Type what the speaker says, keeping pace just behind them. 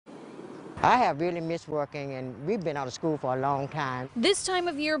I have really missed working, and we've been out of school for a long time. This time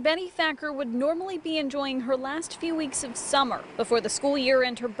of year, Betty Thacker would normally be enjoying her last few weeks of summer before the school year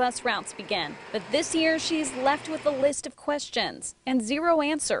and her bus routes begin. But this year, she's left with a list of questions and zero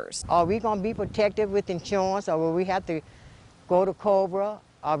answers. Are we going to be protected with insurance, or will we have to go to COBRA?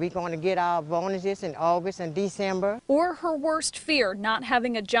 Are we going to get our bonuses in August and December? Or her worst fear, not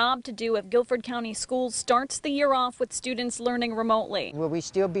having a job to do if Guilford County Schools starts the year off with students learning remotely. Will we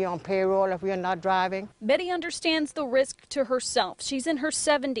still be on payroll if we are not driving? Betty understands the risk to herself. She's in her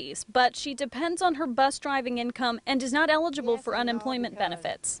 70s, but she depends on her bus driving income and is not eligible for unemployment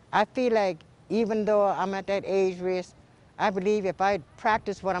benefits. I feel like even though I'm at that age risk, I believe if I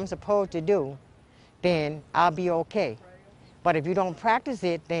practice what I'm supposed to do, then I'll be okay. But if you don't practice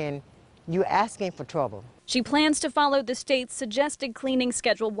it, then you're asking for trouble. She plans to follow the state's suggested cleaning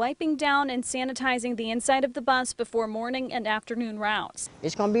schedule, wiping down and sanitizing the inside of the bus before morning and afternoon routes.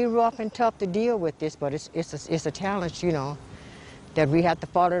 It's going to be rough and tough to deal with this, but it's a challenge, you know, that we have to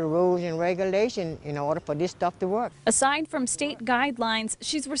follow the rules and regulations in order for this stuff to work. Aside from state guidelines,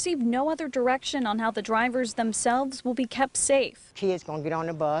 she's received no other direction on how the drivers themselves will be kept safe. Kids going to get on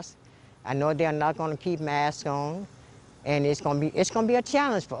the bus. I know they're not going to keep masks on. And it's going to be a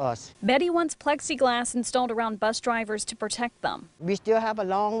challenge for us. Betty wants plexiglass installed around bus drivers to protect them. We still have a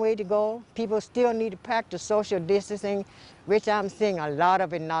long way to go. People still need to practice social distancing, which I'm seeing a lot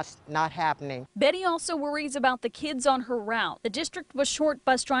of it not happening. Betty also worries about the kids on her route. The district was short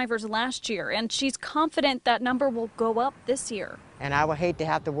bus drivers last year, and she's confident that number will go up this year. And I would hate to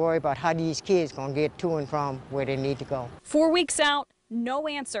have to worry about how these kids going to get to and from where they need to go. 4 weeks out, no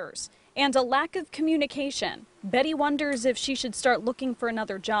answers, and a lack of communication. Betty wonders if she should start looking for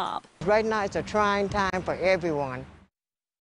another job. Right now, it's a trying time for everyone.